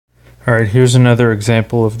Alright, here's another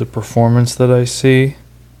example of the performance that I see.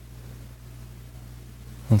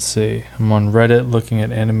 Let's see, I'm on Reddit looking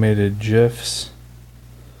at animated GIFs.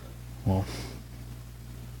 Well,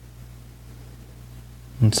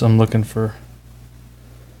 I'm looking for...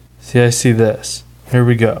 See, I see this. Here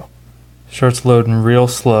we go. Starts loading real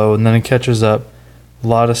slow and then it catches up. A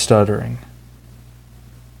lot of stuttering.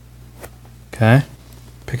 Okay.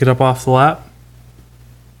 Pick it up off the lap.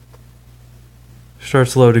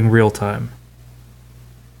 Starts loading real time.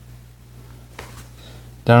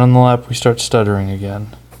 Down on the lap we start stuttering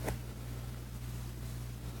again.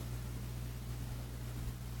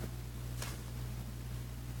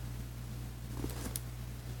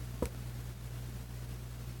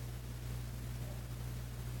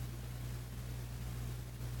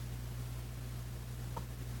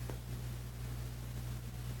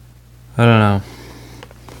 I don't know.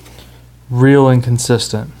 Real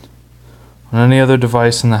inconsistent. On any other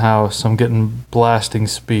device in the house, I'm getting blasting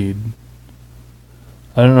speed.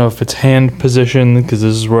 I don't know if it's hand position, because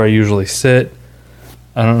this is where I usually sit.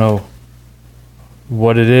 I don't know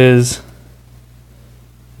what it is.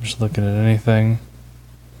 I'm just looking at anything.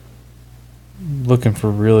 Looking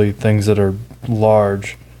for really things that are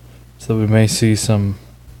large, so that we may see some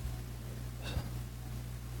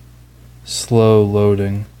slow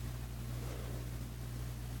loading.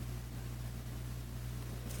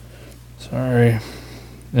 Sorry.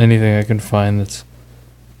 Anything I can find that's...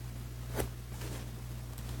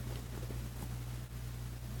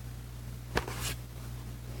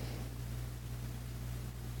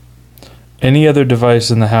 Any other device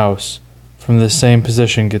in the house from the same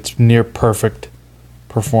position gets near perfect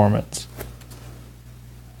performance.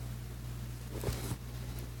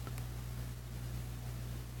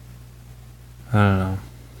 I don't know.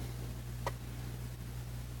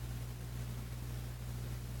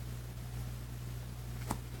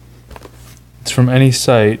 It's from any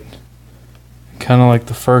site, kind of like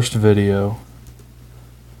the first video.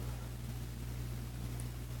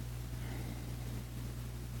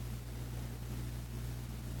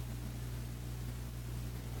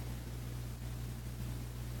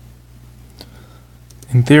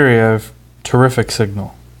 In theory, I have terrific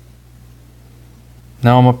signal.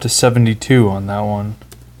 Now I'm up to 72 on that one.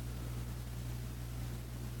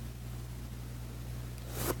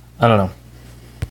 I don't know.